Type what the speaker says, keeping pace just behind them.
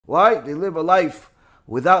Why? They live a life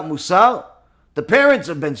without Mussar. The parents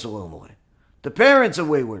are Ben Sorel Moreh. The parents are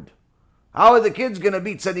wayward. How are the kids going to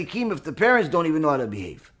be tzaddikim if the parents don't even know how to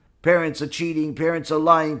behave? Parents are cheating, parents are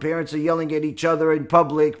lying, parents are yelling at each other in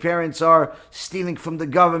public, parents are stealing from the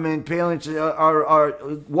government, parents are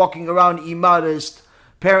walking around immodest,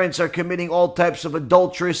 parents are committing all types of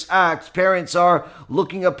adulterous acts, parents are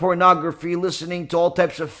looking at pornography, listening to all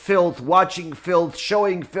types of filth, watching filth,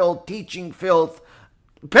 showing filth, teaching filth.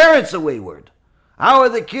 Parents are wayward. How are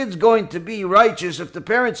the kids going to be righteous if the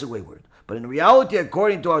parents are wayward? But in reality,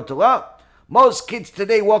 according to our Torah, most kids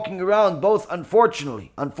today walking around, both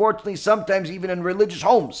unfortunately, sometimes even in religious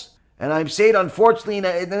homes. And I'm saying unfortunately,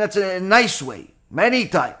 and that's in a nice way. Many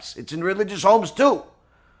times. It's in religious homes too.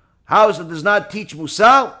 House that does not teach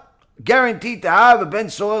Mussar, guaranteed to have a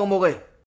Ben Sorel Moreh.